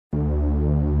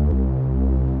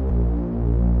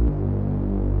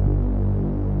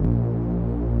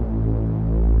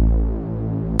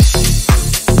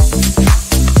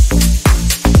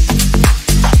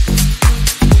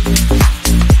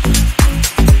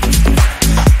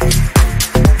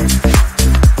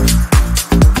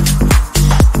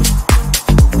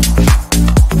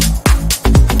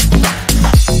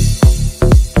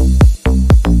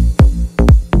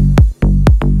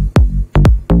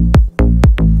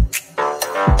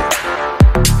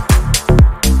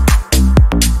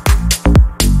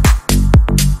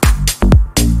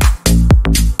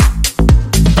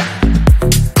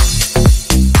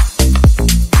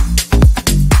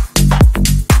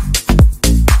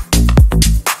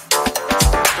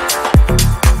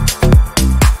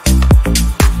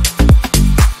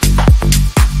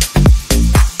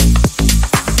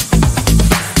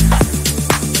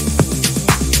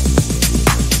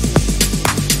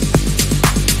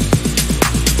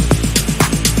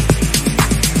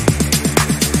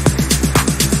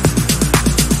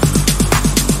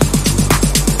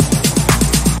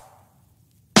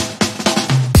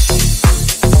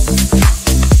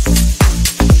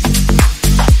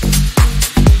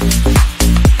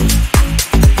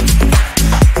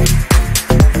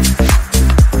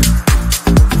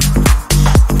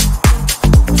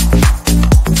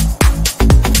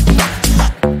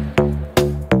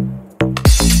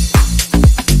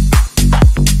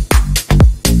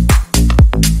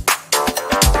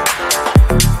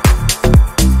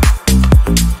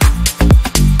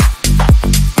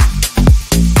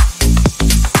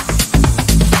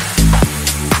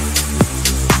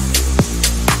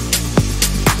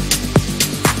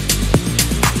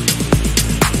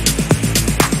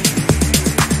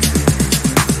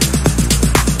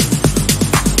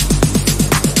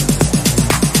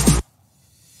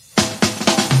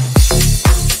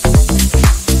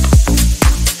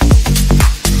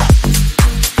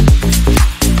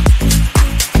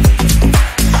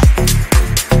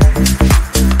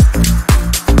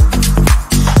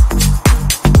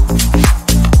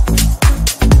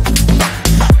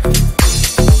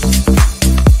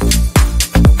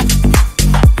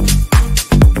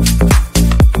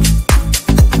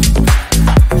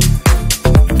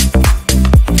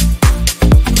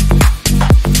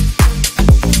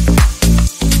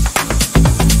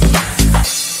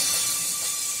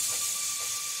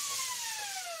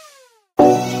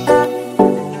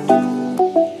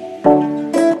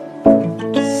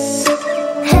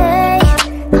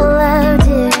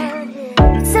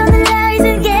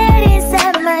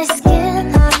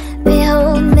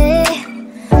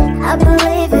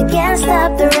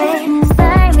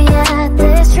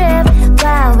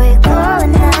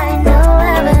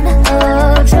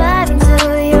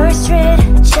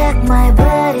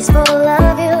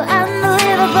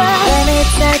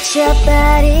touch your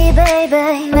body,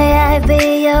 baby. May I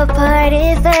be your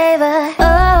party favor?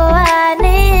 Oh, I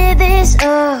need this,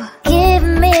 oh. Give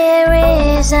me a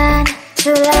reason to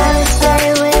let us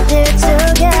stay with you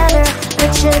together.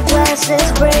 But your glass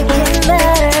is breaking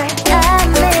better.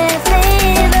 I'm in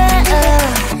fever,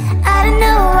 oh. I don't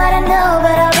know,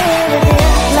 but I'll be with you.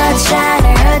 Not trying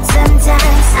to hurt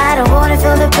sometimes. I don't wanna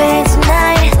feel the pain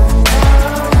tonight.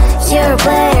 You're a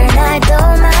player and I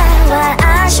don't mind why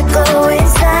I should go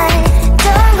inside.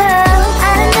 Don't go.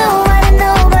 I don't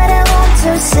know, but I want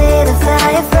to see the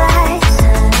fireflies.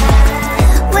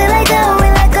 Will I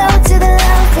go to the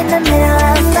love in the middle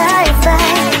of a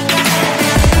firefight?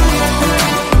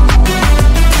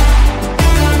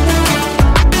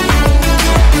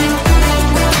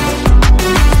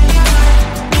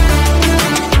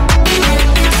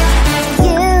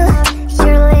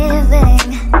 You're leaving.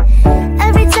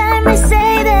 Every time I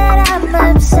say that I'm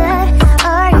upset,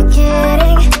 are you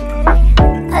kidding?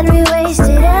 And we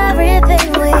wasted everything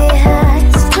we had.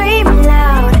 Screaming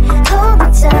loud, hold me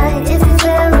tight. If you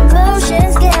feel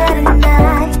emotions, get a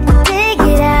knife. Dig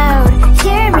it out,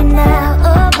 hear me now,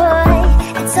 oh boy.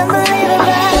 It's unbelievable.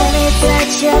 Let me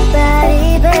touch your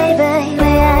body, baby.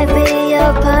 May I be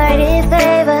your party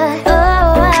favor?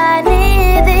 Oh, I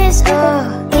need this, oh.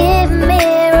 Give me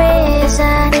a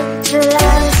reason to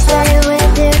let us stay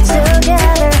with you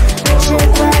together. But your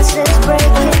glass is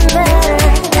breaking better.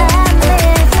 I'm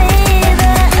in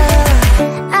fever,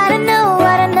 oh. I don't know,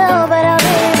 but I'll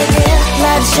be with you.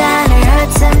 Love's trying to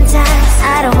hurt sometimes.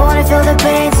 I don't wanna feel the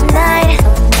pain tonight.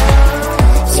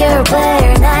 You're a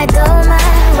player and I don't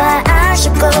mind why I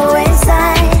should go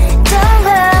inside. Don't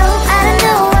go. I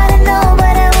don't know,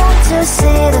 but I want to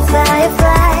see the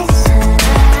fireflies.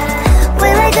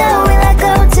 Will I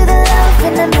go to the love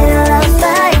in the middle of a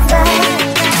firefight?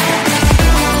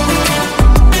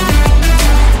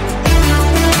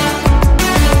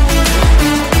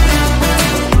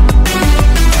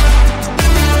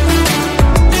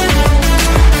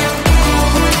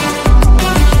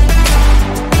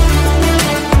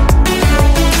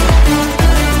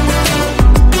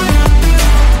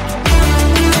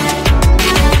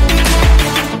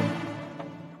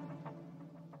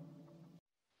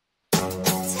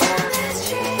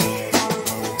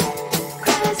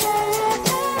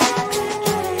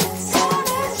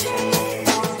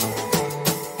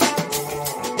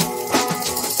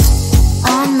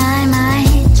 On my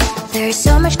mind, there's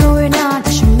so much going on. I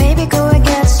should maybe go and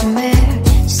get somewhere.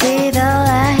 See the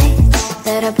lights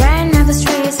that are brighten up the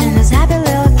streets, and those happy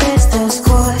little kids, those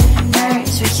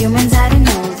corners where humans hiding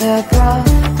all the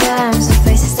problems, the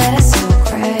faces that are so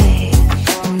great.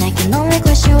 And I can only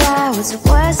question why, what's it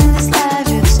was in this life,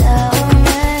 you tell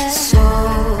me. So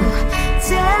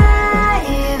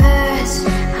diverse,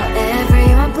 how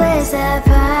everyone plays their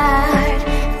part.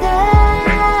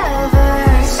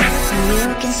 Lovers, you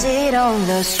can see it on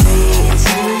the streets.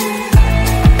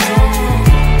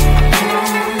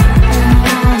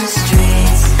 On the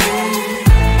streets.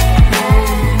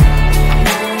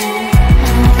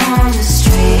 On the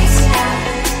streets. Out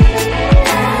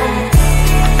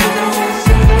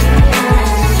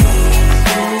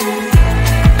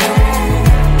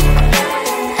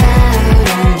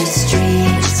on the streets.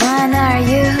 Which one are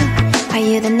you? Are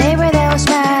you the neighbor that will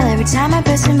smile every time I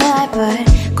pass him by, but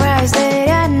cries late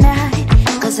at night?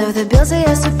 Cause of the bills I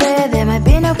used to pay, there might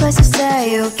be no place to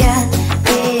stay. You can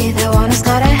be the one who's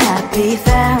got a happy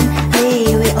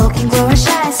family. We all can grow and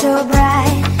shine so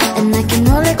bright. And I can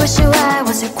only question why,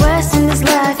 what's your quest in this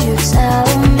life, you tell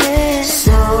me.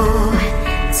 So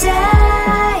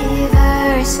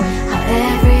diverse, how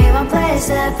everyone plays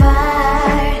their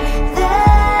part.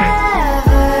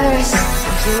 Diverse,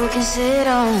 you can sit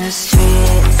on the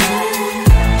streets.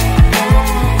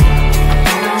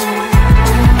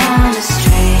 On the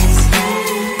streets.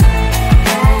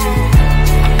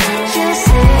 You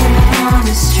sit on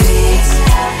the streets.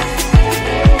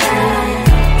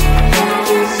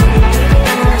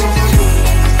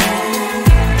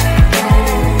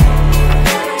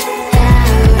 Out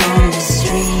on the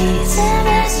streets. In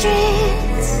the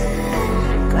streets.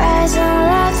 Cries and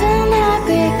laughing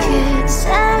happy kids.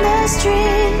 On the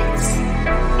streets.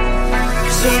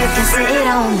 You can sit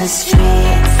on the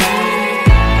streets.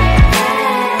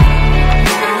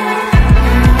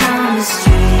 On the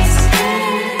streets.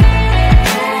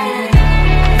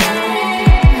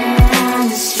 On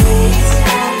the streets.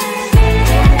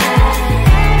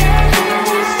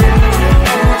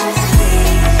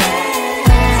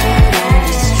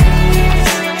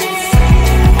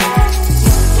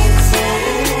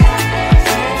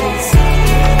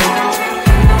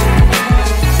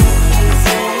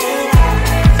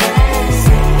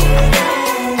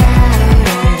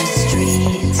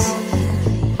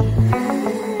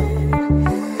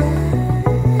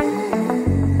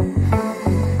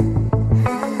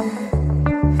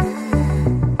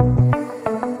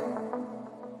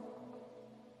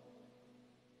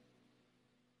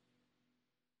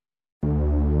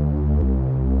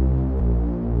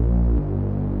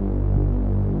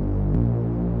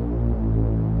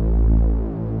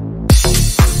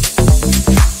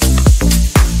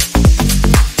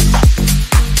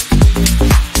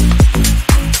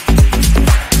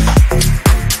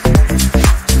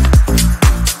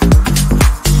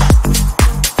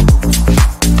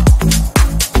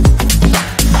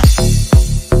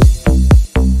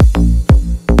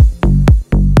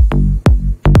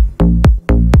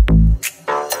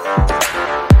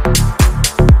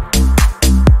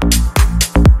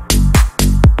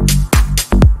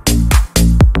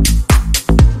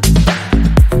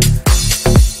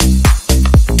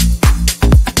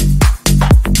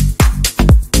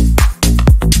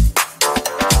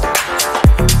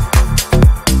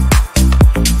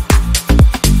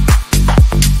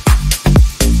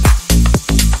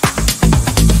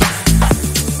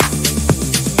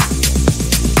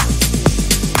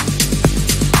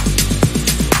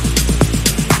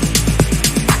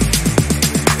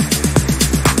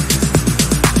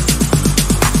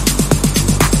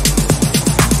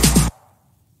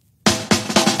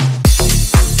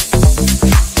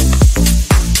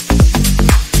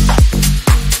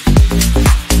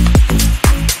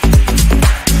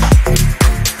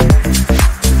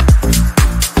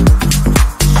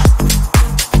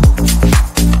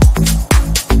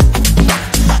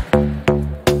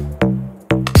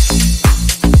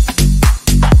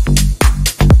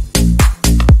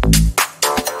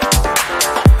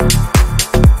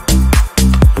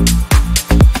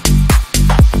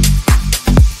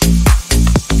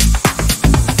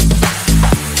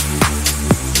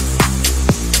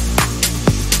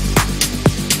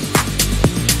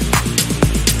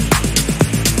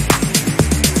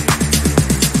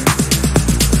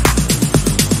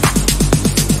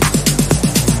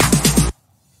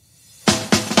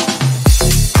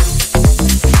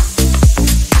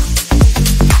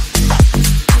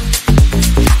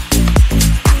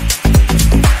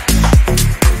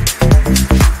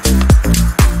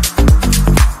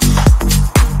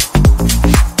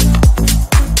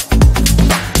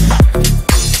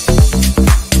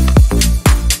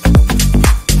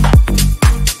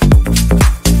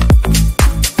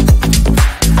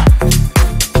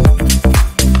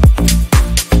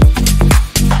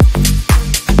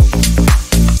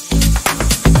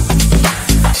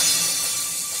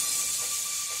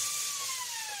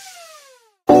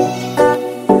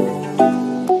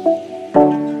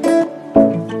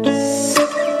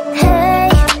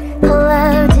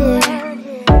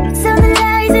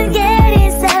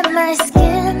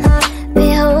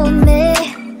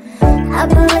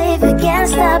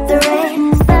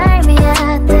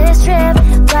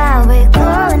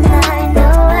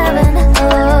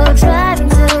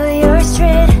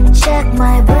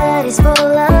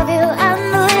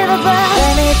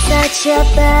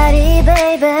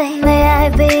 baby. May I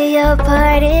be your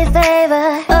party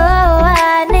favor? Oh,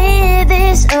 I need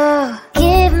this, oh.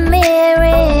 Give me a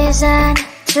reason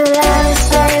to let us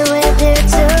stay with you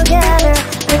together.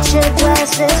 Put your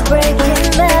glasses breaking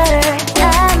better.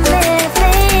 I'm in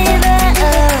fever,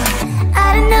 oh.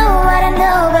 I don't know,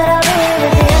 but I'll be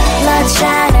with you. Blood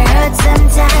trying to hurt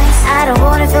sometimes. I don't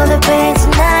wanna feel the pain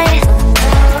tonight.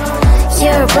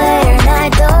 You're a player and I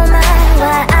don't mind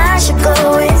why I should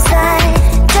go inside.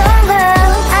 Don't go.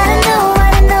 I don't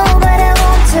know, but I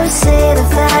want to see the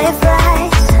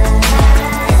fireflies.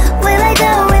 Will I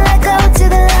go to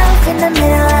the love in the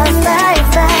middle of a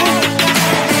firefight?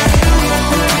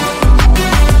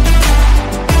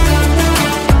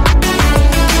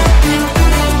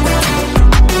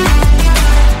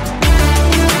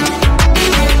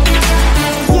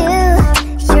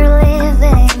 You're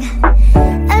leaving.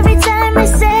 Every time I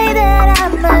say that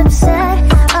I'm upset,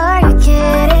 are you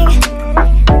kidding?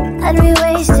 And we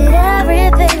wasted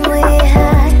everything we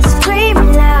had.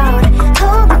 Screaming loud,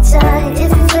 hold me tight.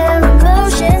 If you feel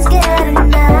emotions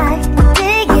getting high,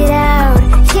 dig it out,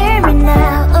 hear me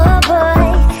now. Oh boy,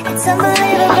 it's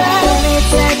unbelievable. Let me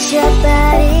touch your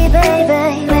body, baby.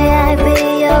 May I be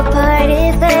your party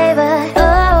favor?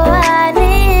 Oh, I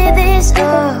need this,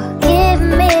 oh. Give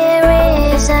me a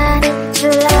reason to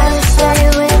let us stay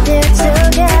with you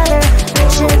together.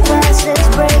 Put your glasses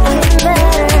breaking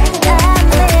better. I'm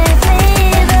in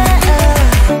fever,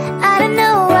 oh. I don't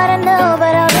know,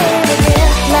 but I'll be with you.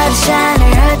 Love trying to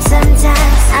hurt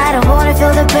sometimes. I don't wanna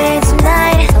feel the pain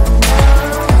tonight.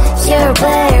 You're a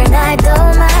player and I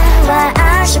don't mind why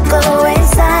I should go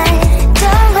inside.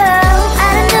 Don't go. I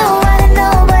don't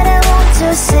know, but I want to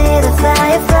see the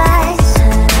fireflies.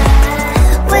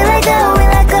 Will I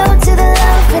go to the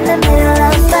love in the middle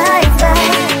of a firefight?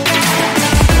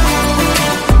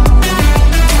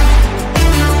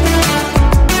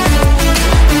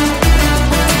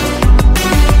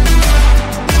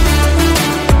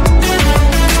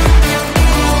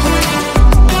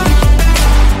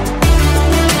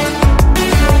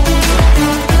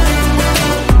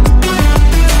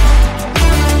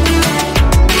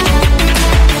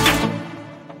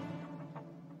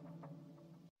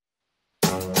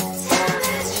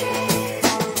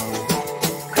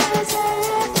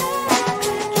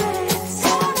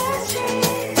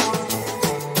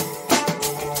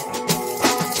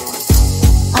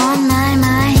 On my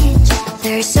mind,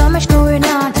 there's so much going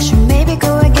on. I should maybe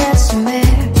go and get somewhere.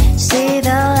 See the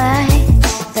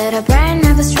lights that are brighten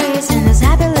up the streets, and those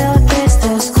happy little kids,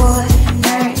 those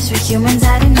corners where humans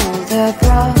hiding all the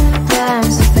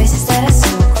problems, the faces that are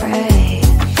so great.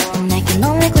 And I can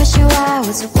only question why,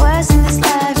 what's the worst in this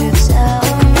life if so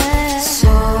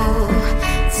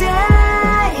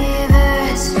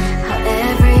diverse, how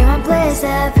everyone plays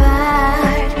their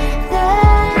part.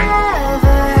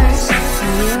 Lovers,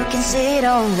 you can see it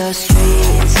on the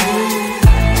streets.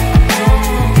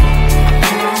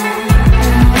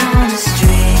 On the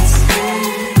streets.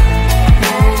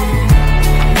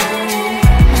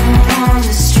 On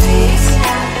the streets.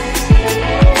 Out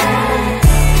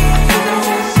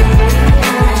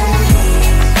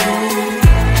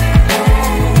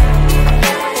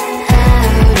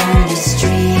on the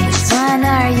streets. Which one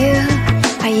are you?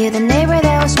 Are you the neighbor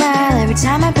that will smile every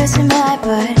time I pass him by,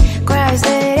 but cries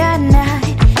late at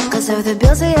night? Cause of the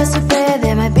bills I used to pay,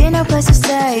 there might be no place to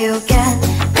stay. You can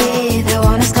be the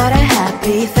one who's got a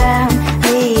happy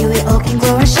family. We all can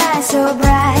grow and shine so bright.